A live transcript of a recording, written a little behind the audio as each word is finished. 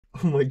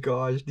Oh my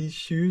gosh, these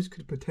shoes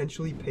could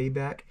potentially pay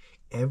back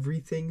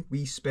everything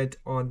we spent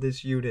on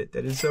this unit.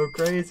 That is so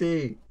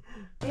crazy.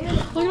 Look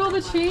at all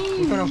the change.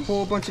 We found a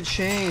whole bunch of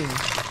change.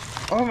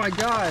 Oh my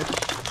gosh.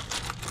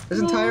 This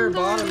entire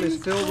bottom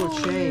is filled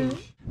with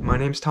change. My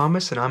name's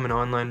Thomas and I'm an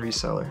online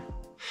reseller.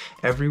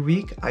 Every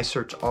week I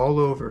search all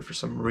over for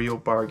some real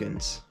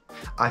bargains.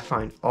 I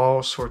find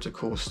all sorts of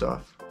cool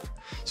stuff.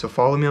 So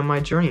follow me on my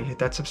journey and hit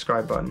that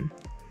subscribe button.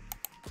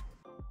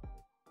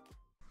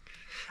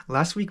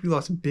 Last week we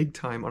lost big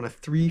time on a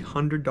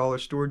 $300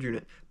 storage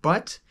unit,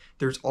 but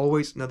there's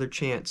always another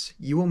chance.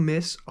 You will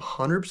miss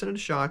 100% of the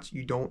shots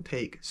you don't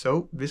take.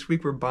 So this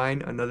week we're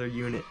buying another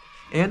unit.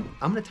 And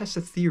I'm gonna test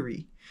a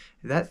theory.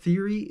 That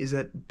theory is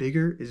that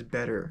bigger is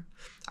better.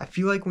 I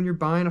feel like when you're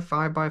buying a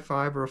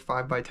 5x5 or a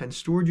 5x10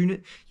 storage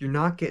unit, you're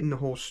not getting the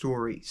whole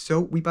story.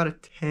 So we bought a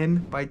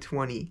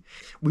 10x20.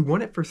 We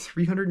won it for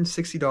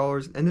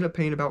 $360, ended up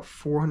paying about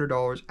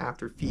 $400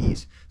 after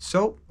fees.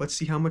 So let's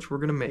see how much we're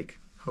gonna make.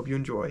 Hope you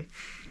enjoy.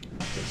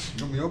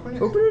 You want me to open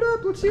it? Open it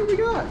up, let's see what we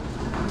got.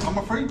 I'm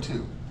afraid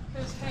to.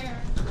 There's hair.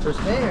 There's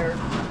hair.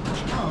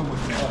 Oh,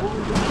 what's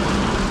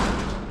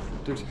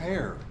that? There's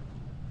hair.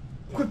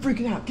 Quit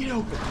freaking out, get it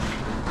open.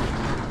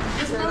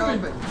 It's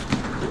open.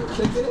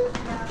 Check it.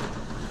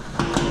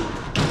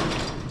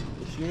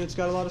 This unit's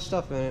got a lot of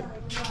stuff in it.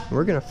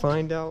 We're gonna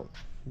find out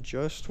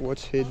just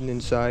what's hidden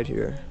inside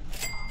here.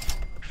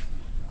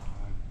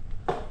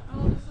 Oh,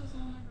 this is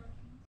on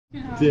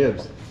my girlfriend.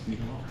 Dibs.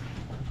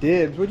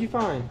 Dibs, what'd you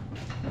find?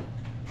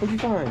 What'd you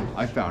find?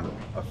 I found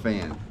a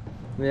fan.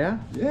 Yeah?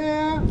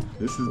 Yeah.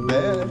 This is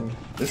bad.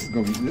 This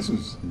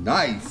was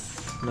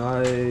nice.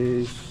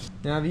 Nice.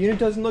 Now the unit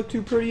doesn't look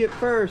too pretty at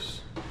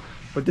first,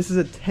 but this is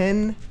a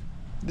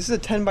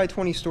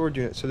 10x20 storage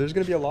unit, so there's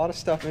gonna be a lot of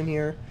stuff in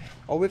here.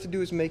 All we have to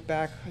do is make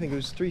back, I think it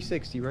was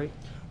 $360, right?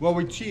 Well,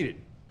 we cheated.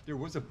 There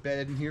was a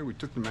bed in here. We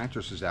took the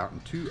mattresses out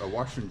and a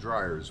washer and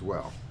dryer as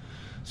well.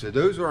 So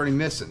those are already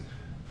missing.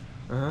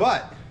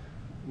 But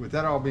with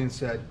that all being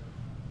said,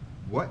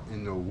 what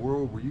in the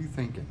world were you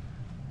thinking?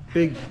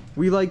 Big.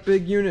 We like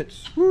big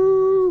units.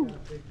 Woo!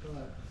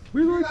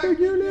 We like big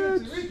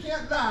units. We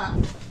can't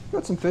lie.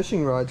 Got some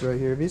fishing rods right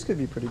here. These could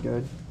be pretty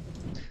good.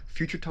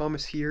 Future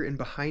Thomas here, and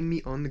behind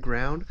me on the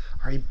ground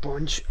are a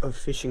bunch of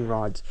fishing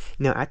rods.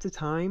 Now at the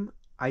time,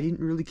 I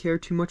didn't really care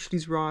too much for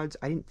these rods.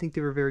 I didn't think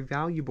they were very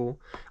valuable.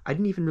 I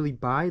didn't even really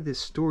buy this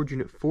storage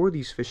unit for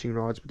these fishing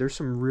rods, but there's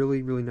some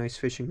really, really nice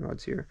fishing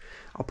rods here.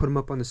 I'll put them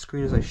up on the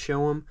screen as I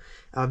show them.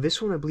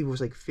 This one I believe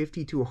was like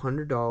 $50 to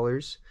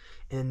 $100,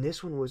 and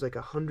this one was like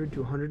 $100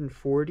 to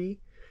 $140.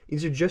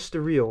 These are just the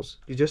reels.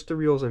 These are just the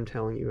reels I'm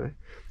telling you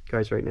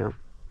guys right now.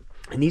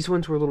 And these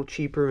ones were a little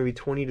cheaper, maybe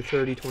 20 to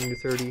 30, 20 to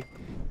 30.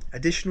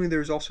 Additionally,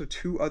 there's also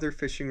two other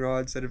fishing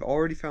rods that have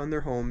already found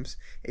their homes,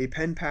 a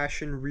Penn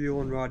Passion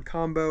reel and rod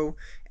combo,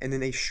 and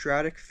then a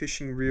Stratic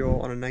fishing reel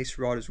on a nice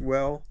rod as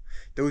well.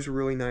 Those were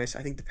really nice.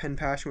 I think the Penn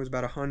Passion was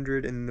about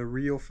 100, and the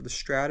reel for the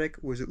Stratic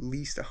was at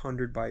least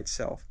 100 by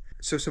itself.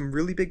 So some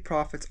really big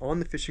profits on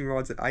the fishing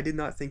rods that I did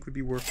not think would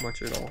be worth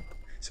much at all.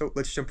 So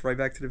let's jump right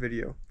back to the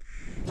video.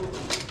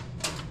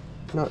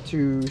 Not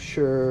too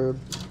sure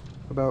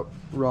about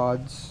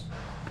rods.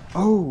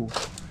 Oh!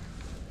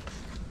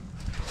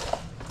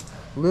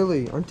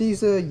 Lily, aren't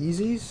these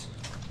Yeezys?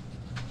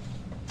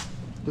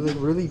 They're like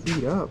really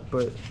beat up,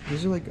 but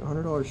these are like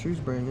 $100 shoes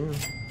brand new,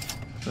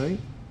 right?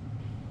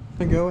 I'm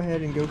gonna go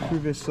ahead and go through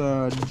this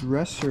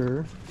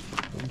dresser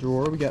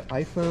drawer. We got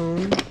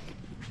iPhone.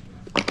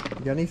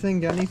 You got anything?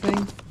 Got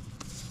anything?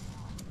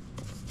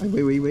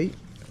 Wait.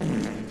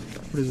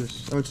 What is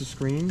this? Oh, it's a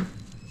screen.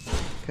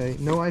 Okay,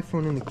 no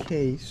iPhone in the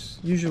case.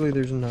 Usually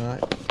there's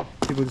not.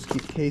 People just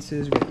keep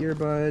cases. We got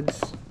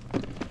earbuds.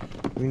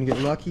 We're gonna get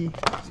lucky.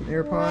 Some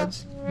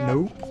AirPods.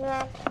 Nope.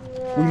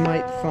 We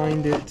might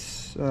find it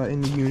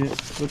in the unit.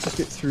 Let's just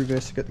get through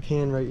this. Got the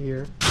can right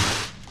here.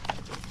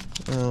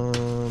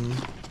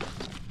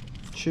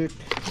 Chick.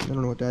 I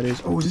don't know what that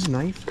is. Oh, is this a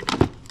knife?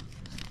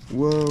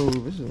 Whoa,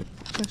 this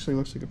actually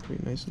looks like a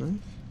pretty nice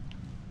knife.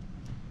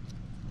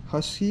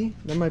 Husky.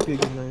 That might be a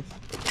good knife.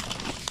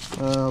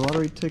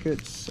 Lottery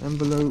tickets,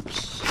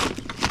 envelopes.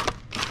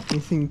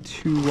 Anything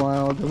too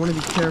wild. I want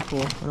to be careful.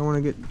 I don't want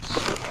to get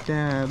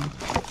stabbed.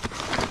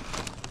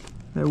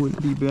 That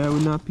wouldn't be bad. That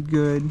would not be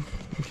good.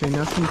 Okay,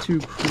 nothing too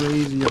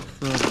crazy up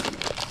front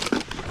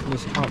in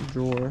this top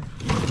drawer.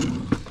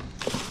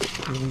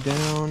 Moving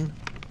down.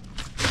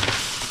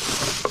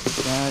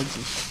 Bags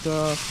of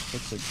stuff.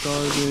 Looks like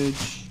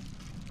garbage.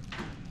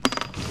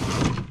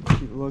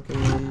 Keep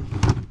looking.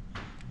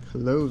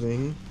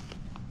 Clothing.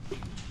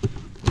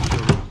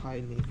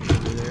 Hide anything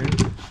over there.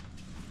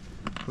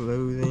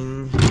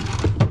 Clothing.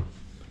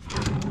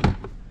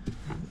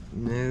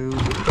 No.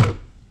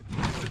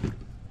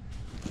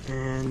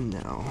 And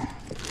no.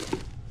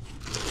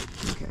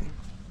 Okay.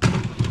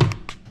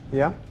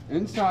 Yeah?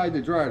 Inside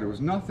the dryer there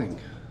was nothing.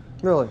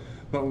 Really?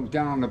 But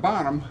down on the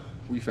bottom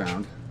we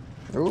found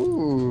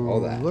Ooh, all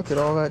that. Look at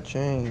all that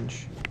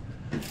change.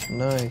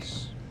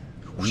 Nice.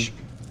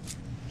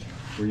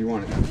 Where you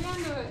want it? Hang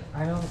on to it.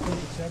 I don't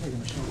think it's ever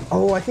going to show.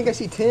 Oh, I think I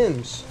see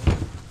Tim's.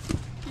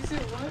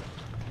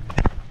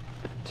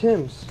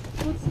 Tim's.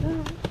 What's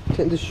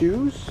that? The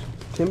shoes?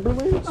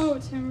 Timberlands? Oh,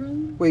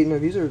 Timberland. Wait, no,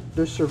 they're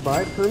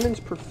Herman's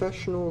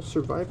Professional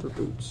Survivor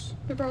boots.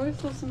 They probably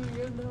feel something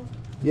good though.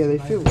 Yeah, they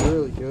feel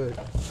really good.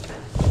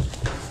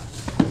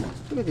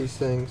 Look at these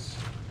things.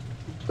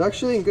 They're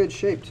actually in good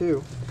shape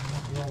too.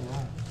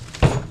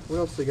 What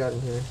else they got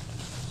in here?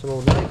 Some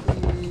old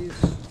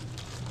Nikes,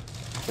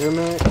 Air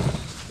Max.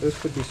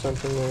 This could be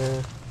something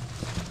there.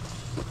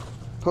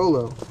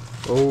 Polo.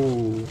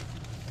 Oh.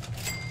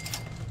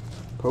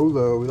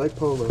 Polo. We like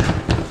polo.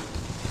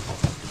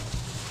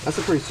 That's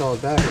a pretty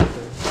solid bag right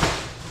there.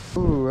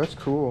 Ooh, that's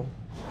cool.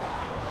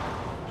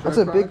 That's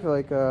a big,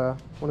 like,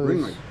 one of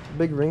those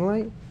big ring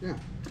light. Yeah.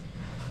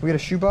 We got a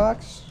shoe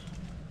box.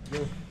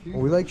 Yeah.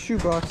 Well, we like shoe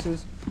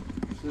boxes.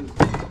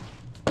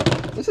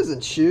 This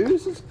isn't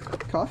shoes. It's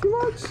coffee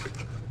mugs.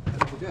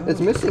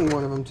 It's missing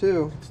one of them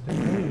too. It's the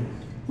green.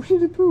 Winnie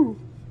the Pooh.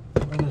 Oh,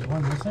 there's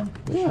one missing?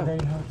 Yeah.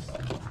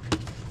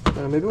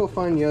 Maybe we'll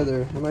find the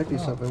other. It might be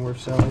something worth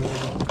selling.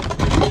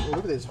 Oh, look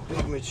at this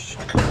big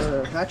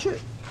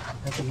hatchet.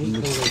 That's a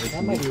meat cleaver.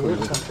 That might be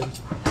worth something.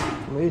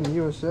 Made in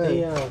USA.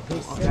 They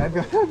Okay, sell. I've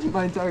got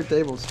my entire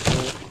table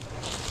full.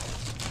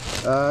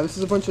 This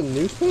is a bunch of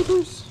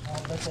newspapers. I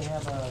bet they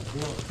have a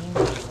real team.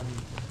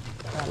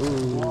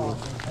 Ooh.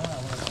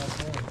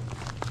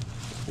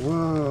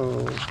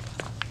 Whoa.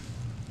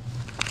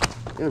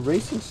 Yeah,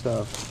 racing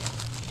stuff.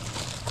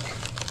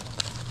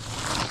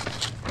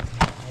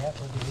 Yep,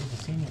 he's a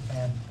senior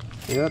fan.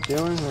 Yep, the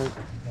Earnhardt.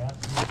 Yeah,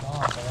 he's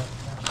gone, but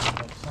that's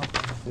like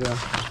something. Yeah,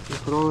 you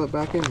put all that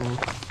back in there.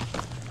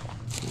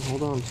 And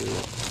hold on to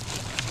it.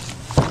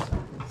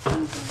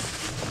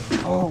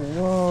 Oh,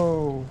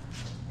 whoa.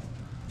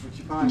 What'd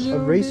you find? A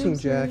racing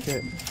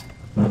jacket.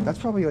 That's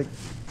probably like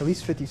at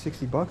least 50,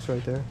 60 bucks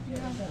right there.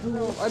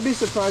 Yeah. I'd be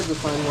surprised to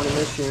find one in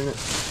this unit.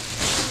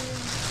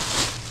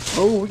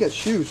 Oh, we got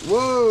shoes.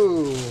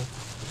 Whoa!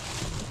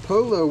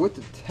 Polo with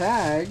the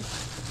tag.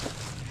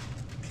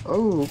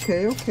 Oh,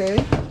 okay,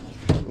 okay.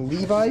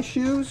 Levi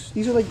shoes?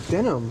 These are like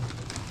denim.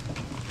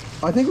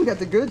 I think we got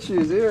the good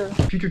shoes here.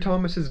 Future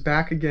Thomas is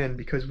back again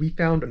because we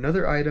found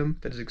another item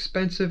that is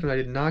expensive and I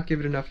did not give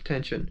it enough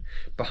attention.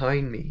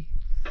 Behind me.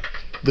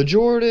 The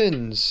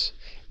Jordans.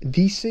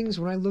 These things,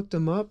 when I looked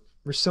them up,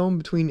 were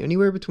selling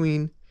anywhere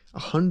between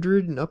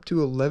 $100 and up to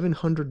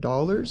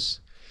 $1,100.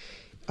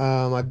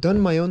 I've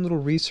done my own little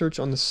research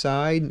on the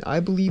side, and I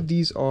believe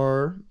these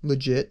are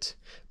legit.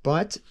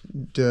 But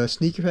the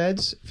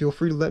sneakerheads, feel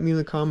free to let me know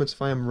in the comments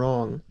if I am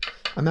wrong.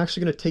 I'm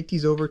actually going to take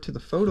these over to the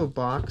photo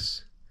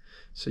box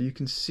so you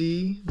can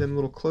see them a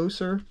little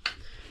closer,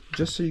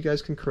 just so you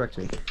guys can correct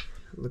me.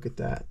 Look at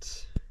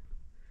that.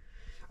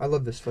 I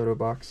love this photo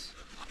box.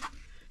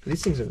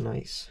 These things are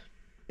nice.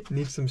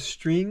 Need some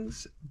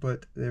strings,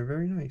 but they're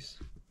very nice.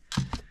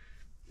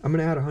 I'm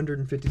gonna add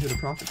 150 to the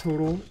profit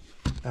total.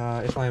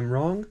 If I am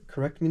wrong,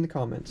 correct me in the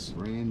comments.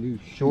 Brand new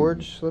shoes.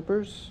 George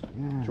slippers.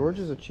 Yeah. George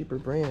is a cheaper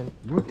brand.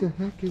 What the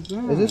heck is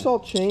that? Is this all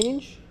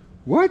change?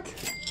 What?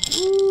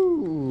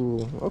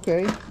 Ooh,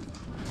 okay.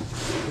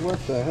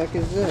 What the heck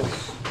is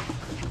this?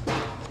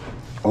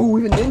 Oh,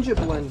 we have a Ninja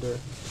blender.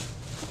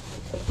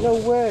 No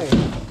way.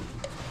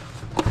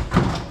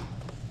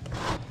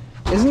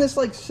 Isn't this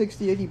like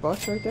 60, 80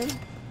 bucks right there?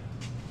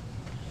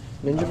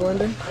 Ninja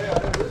blender? Hey,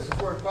 this is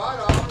worth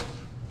 $5.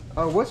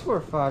 Oh, what's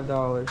worth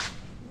 $5?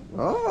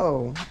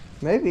 Oh,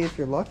 maybe if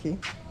you're lucky.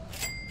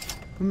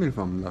 I mean, if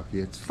I'm lucky,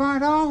 it's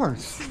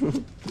 $5.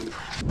 Look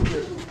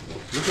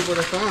at what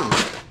I found.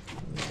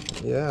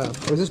 Yeah.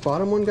 Was this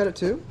bottom one got it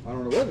too? I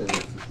don't know what it is.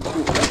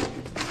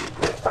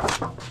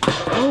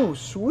 Oh,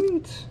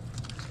 sweet.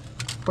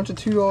 Bunch of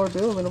 $2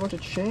 bills and a bunch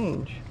of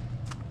change.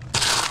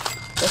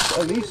 That's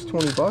at least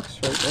 20 bucks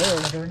right there.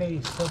 Are there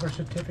any silver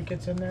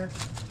certificates in there?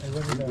 Or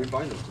what is We that?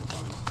 find them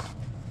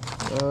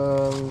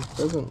sometimes.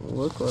 Doesn't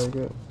look like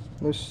it.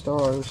 No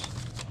stars.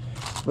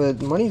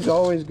 But money's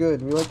always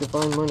good. We like to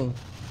find money.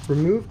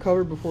 Remove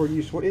cover before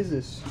use. What is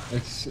this?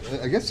 It's,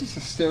 I guess it's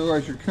to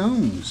sterilize your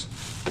combs.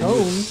 And your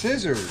Combs?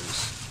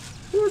 scissors.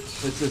 What?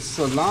 It's a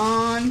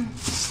salon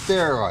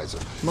sterilizer.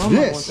 Mom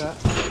might want This, that.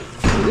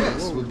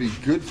 this would be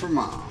good for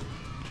mom.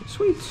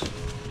 Sweet.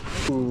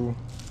 Ooh.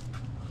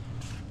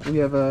 We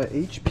have a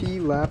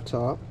HP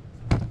laptop.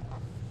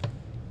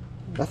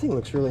 That thing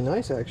looks really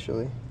nice,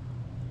 actually.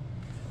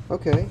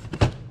 Okay.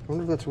 I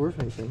wonder if that's worth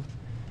anything.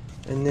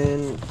 And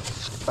then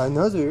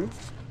another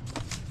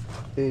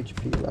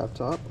HP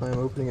laptop. I'm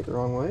opening it the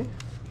wrong way.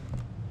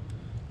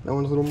 That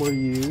one's a little more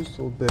used,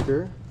 a little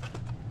bigger.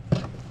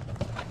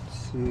 Let's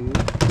see.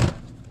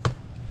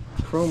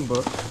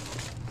 Chromebook.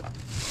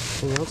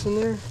 Anything else in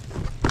there?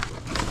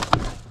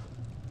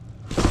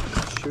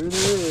 Sure there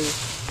is.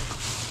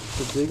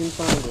 So dig and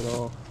find it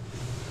all.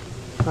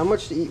 How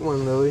much to eat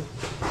one, Lily?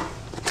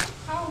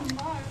 How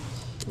much?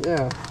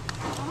 Yeah.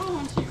 I don't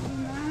want you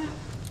doing that.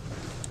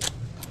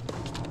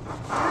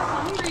 You're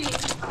hungry.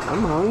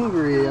 I'm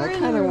hungry. I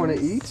kind of want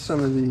to eat some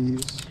of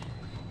these.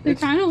 They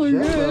It's kind of look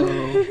Jell-O.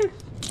 good.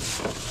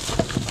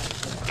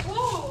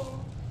 Whoa!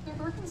 They're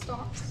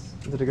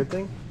Birkenstocks. Is it a good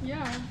thing?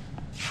 Yeah.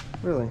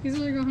 Really? These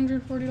are like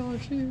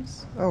 $140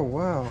 shoes. Oh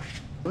wow.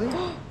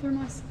 Really? They're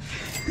my size.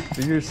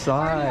 They're your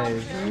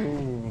size. I don't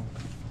Ooh.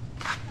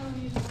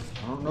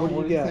 I don't know. What do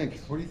What you do you got? think?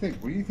 What do you think?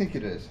 What do you think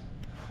it is? Is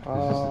this a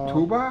Uh,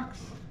 toolbox?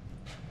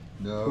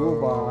 No.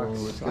 Toolbox.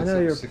 it's got I know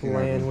something you're sticking out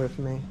playing here. with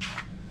me.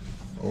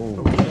 Oh,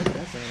 Oh, check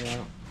that thing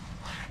out.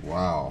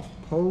 wow.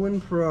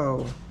 Poland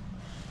Pro.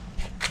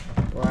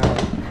 Wow.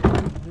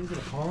 Is it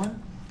a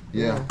Poland?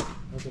 Yeah.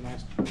 That's a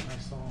nice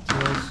song.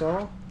 Nice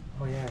saw.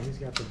 Oh yeah, he's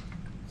got the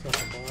bar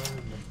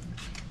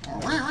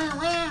and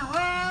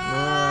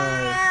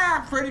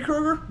Nice. Freddy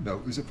Krueger?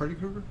 No, is it Freddy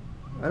Krueger?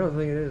 I don't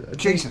think it is.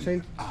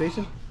 Jason.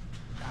 Jason?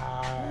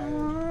 I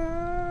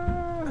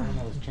don't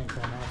know, it's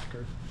Chainsaw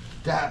Massacre.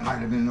 That might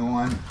have been the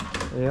one.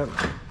 Yep.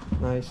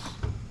 Nice.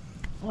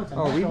 Oh, it's an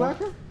Oh, Echo. Weed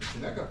Whacker? It's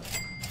an Echo.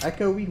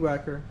 Echo Weed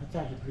Whacker. That's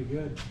actually pretty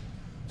good.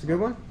 It's a good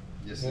one?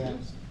 Yes, Yeah. it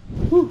is.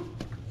 Whew.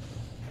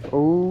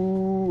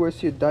 Oh, I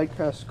see a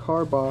die-cast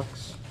car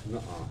box.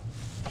 Nuh-uh.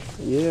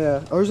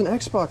 Yeah. Oh, there's an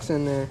Xbox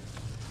in there.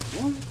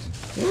 What?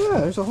 Yeah,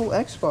 there's a whole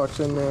Xbox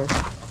in there.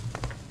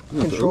 You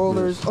have to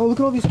Controllers. open Oh, look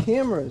at all these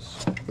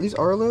cameras. Are these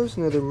Arlos?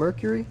 No, they're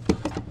Mercury.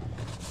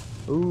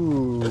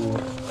 Ooh.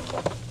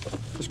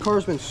 This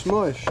car's been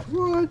smushed.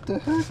 What the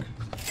heck?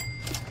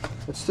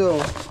 But still,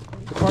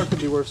 the car could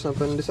be worth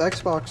something. This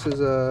Xbox is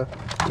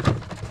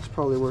it's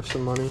probably worth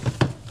some money.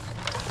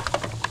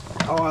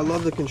 Oh, I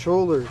love the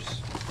controllers.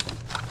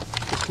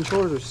 These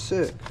controllers are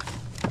sick.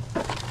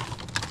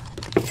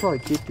 I'll probably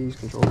keep these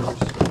controllers.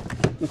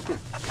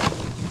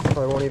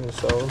 Probably won't even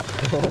sell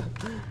them.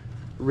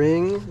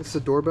 Ring. It's a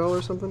doorbell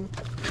or something.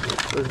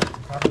 Or-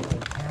 Probably the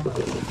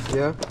camera.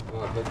 yeah.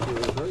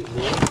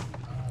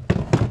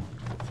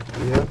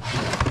 Yeah.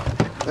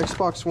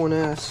 Xbox One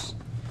S.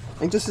 I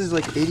think this is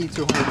like 80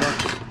 to 100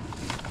 bucks.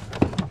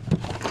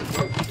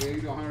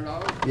 $80 to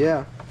 $100?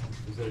 Yeah.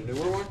 Is it a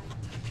newer one?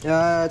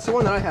 It's the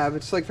one that I have.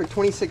 It's like for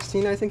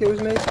 2016, I think it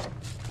was made.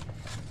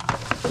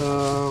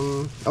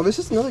 Oh, this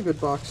is another good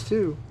box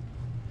too.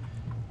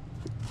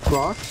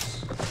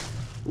 Box.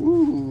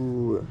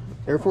 Ooh.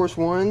 Air Force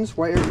Ones,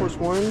 white Air Force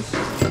Ones.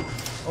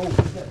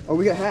 Oh,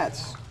 we got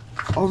hats.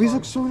 Oh, these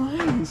look so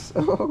nice.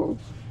 Oh.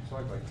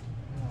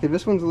 Okay,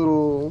 this one's a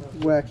little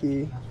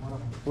wacky.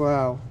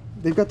 Wow.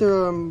 They've got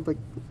their like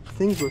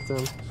things with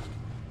them.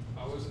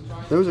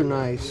 Those are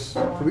nice.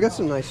 We got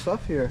some nice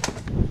stuff here.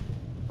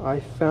 I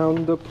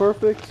found the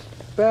perfect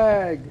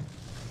bag.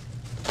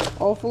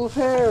 All full of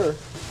hair.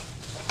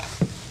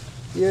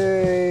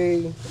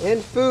 Yay.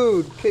 And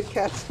food. Kit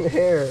Kats and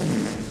hair.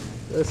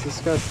 That's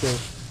disgusting.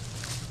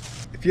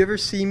 If you ever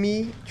see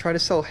me try to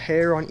sell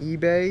hair on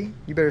eBay,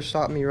 you better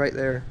stop me right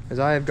there, as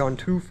I have gone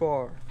too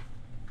far.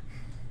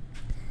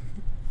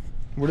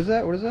 What is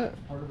that? What is that?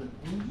 Part of an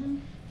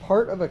engine?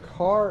 Part of a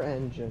car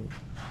engine.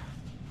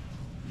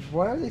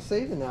 Why are they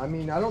saving that? I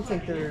mean, I don't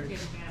think they're...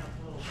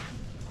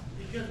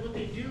 Because what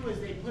they do is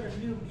they put a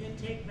new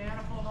intake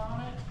manifold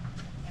on it,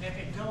 and if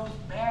it goes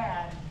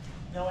bad,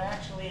 they'll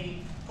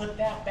actually put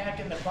that back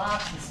in the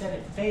box and said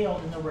it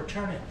failed, and they'll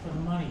return it for the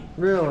money.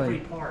 Really? Every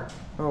part.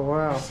 Oh,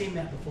 wow. I've seen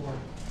that before.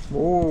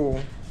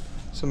 Whoa.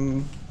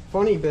 Some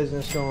funny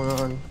business going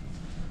on.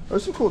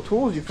 Those are some cool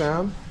tools you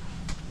found.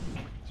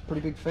 It's a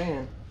pretty big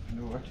fan.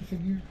 No electric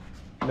figure?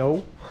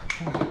 No.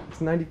 It's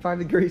 95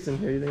 degrees in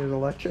here. You think it's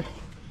electric?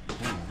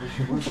 I wish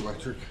it was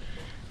electric.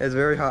 It's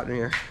very hot in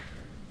here.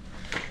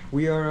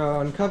 We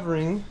are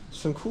uncovering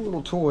some cool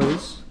little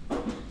toys.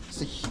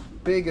 It's a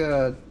big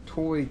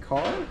toy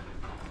car.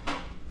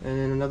 And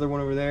then another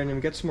one over there. And then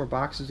we got some more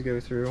boxes to go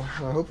through.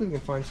 Hopefully we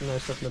can find some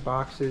nice stuff in the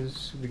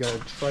boxes. We got a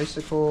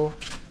tricycle.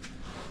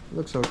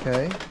 Looks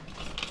okay.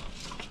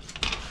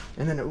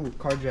 And then, ooh,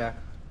 car jack.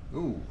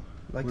 Ooh.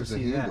 Like Where's to the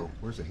see handle? that.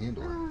 Where's the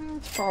handle?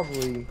 It's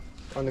probably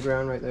on the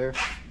ground right there.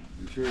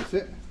 You sure it's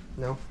it?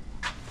 No.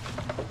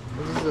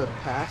 This is a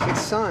pack.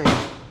 It's signed.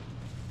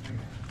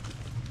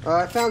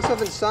 I found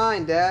something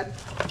signed, Dad.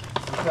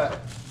 What's that?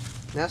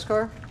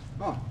 NASCAR?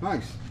 Oh,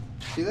 nice.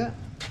 See that?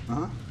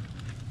 Uh-huh.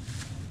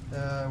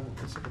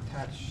 It's like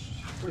attached.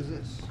 What is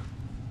this?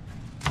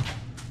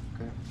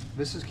 Okay.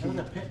 This is That key. was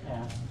a pit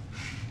pass.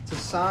 It's a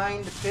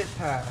signed pit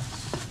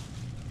pass.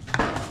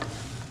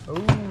 Oh,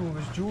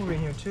 there's jewelry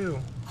in here too.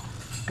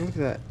 Look at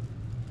that.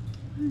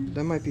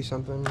 That might be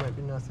something, might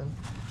be nothing.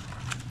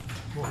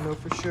 Won't know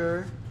for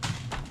sure.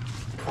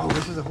 Oh,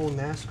 this is a whole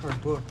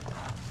NASCAR book.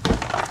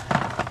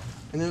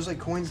 And there's like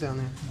coins down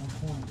there.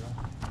 No coin, bro.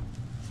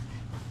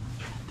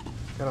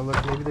 Gotta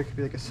look, maybe there could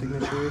be like a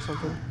signature or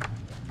something.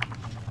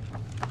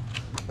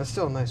 That's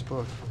still a nice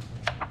book.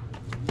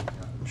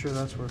 I'm sure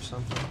that's worth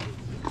something.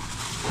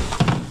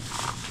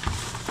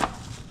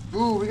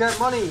 Ooh, we got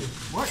money.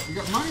 What? You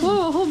got money?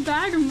 Whoa, a whole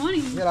bag of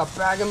money. We got a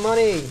bag of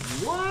money.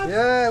 What?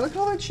 Yeah, look at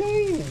all that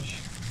change.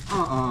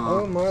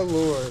 Oh my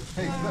lord.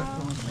 Hey, look.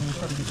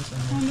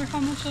 I wonder how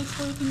much that's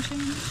worth in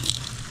change.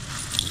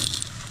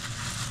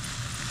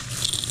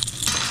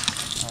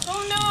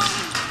 Oh no!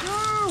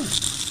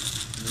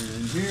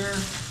 In here.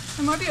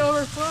 It might be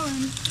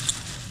overflowing.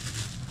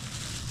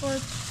 Or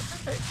it's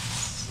perfect.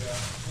 Yeah.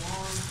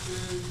 1,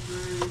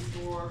 2,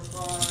 3, 4,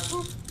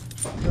 5.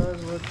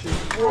 Does what you...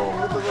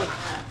 Whoa,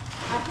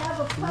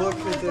 look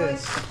at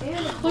this.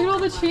 Look at all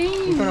the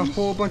change. We found a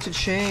whole bunch of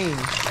change.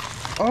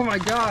 Oh my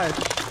gosh.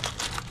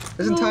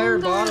 This entire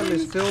bottom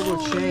is filled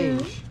with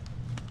change.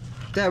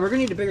 Dad, we're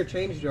gonna need a bigger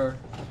change jar.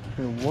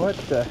 What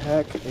the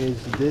heck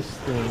is this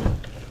thing?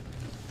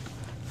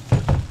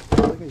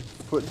 Like a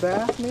foot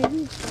bath,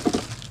 maybe?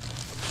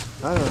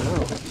 I don't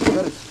know. It's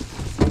got its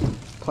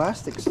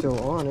plastic still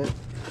on it.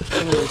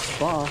 Some of this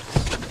box.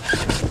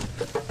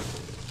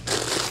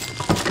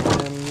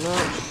 I'm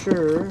not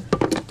sure.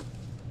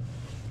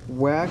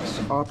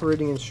 Wax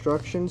operating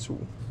instructions.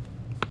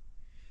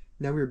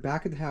 Now we're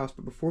back at the house,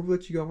 but before we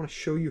let you go, I want to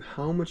show you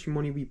how much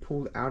money we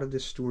pulled out of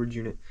this storage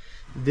unit.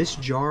 This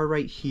jar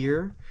right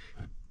here,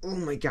 oh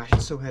my gosh,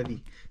 it's so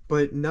heavy.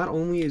 But not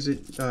only is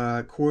it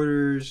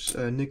quarters,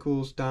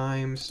 nickels,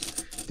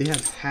 dimes, they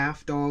have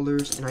 $half,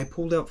 and I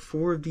pulled out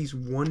 4 of these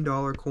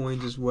 $1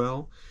 coins as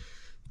well.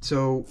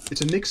 So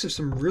it's a mix of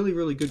some really,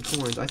 really good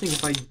coins. I think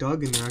if I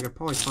dug in there, I could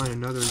probably find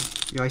another.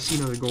 Yeah, I see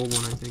another gold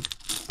one, I think.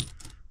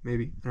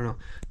 Maybe, I don't know,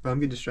 but I'm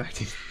getting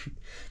distracted.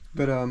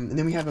 But and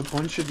then we have a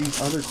bunch of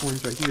these other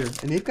coins right here,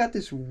 and they've got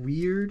this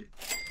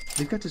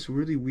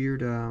really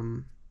weird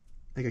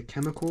like a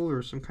chemical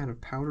or some kind of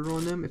powder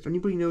on them. If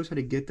anybody knows how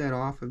to get that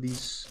off of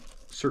these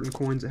certain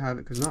coins that have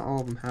it, because not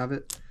all of them have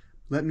it,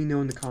 let me know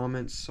in the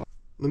comments.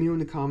 Let me know in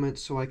the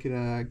comments so I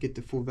could get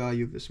the full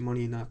value of this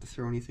money and not have to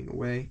throw anything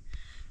away.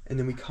 And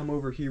then we come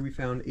over here, we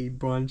found a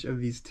bunch of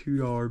these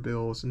 $2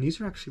 bills, and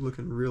these are actually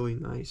looking really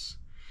nice.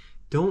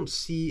 Don't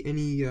see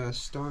any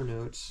star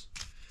notes,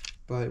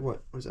 but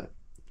what was that?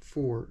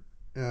 4,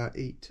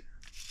 8,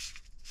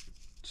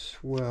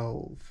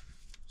 12,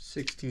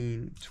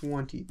 16,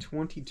 20,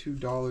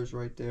 $22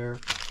 right there.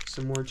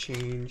 Some more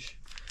change.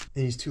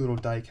 And these 2 little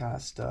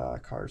die-cast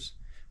cars.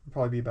 Would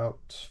probably be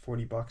about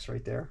 40 bucks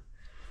right there.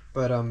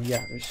 But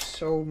yeah, there's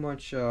so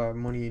much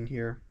money in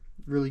here.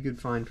 Really good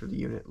find for the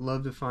unit.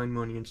 Love to find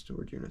money in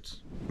storage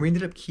units. We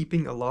ended up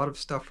keeping a lot of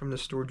stuff from the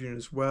storage unit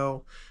as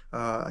well.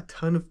 A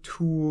ton of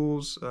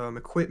tools,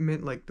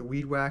 equipment like the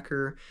weed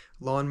whacker,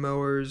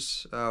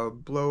 lawnmowers,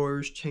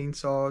 blowers,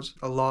 chainsaws,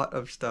 a lot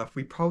of stuff.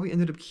 We probably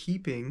ended up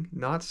keeping,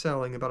 not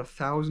selling, about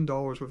 $1,000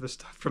 worth of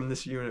stuff from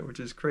this unit, which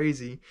is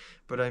crazy.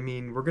 But I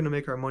mean, we're going to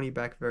make our money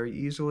back very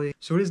easily.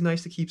 So it is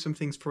nice to keep some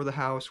things for the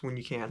house when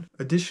you can.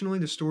 Additionally,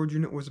 the storage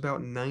unit was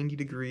about 90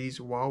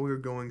 degrees while we were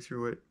going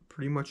through it,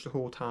 pretty much the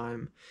whole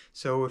time.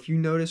 So if you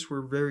notice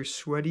we're very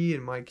sweaty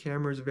and my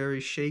camera is very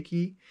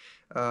shaky,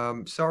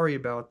 sorry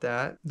about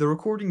that. The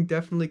recording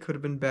definitely could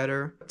have been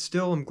better. But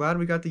still, I'm glad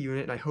we got the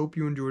unit, and I hope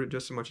you enjoyed it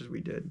just as much as we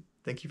did.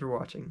 Thank you for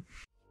watching.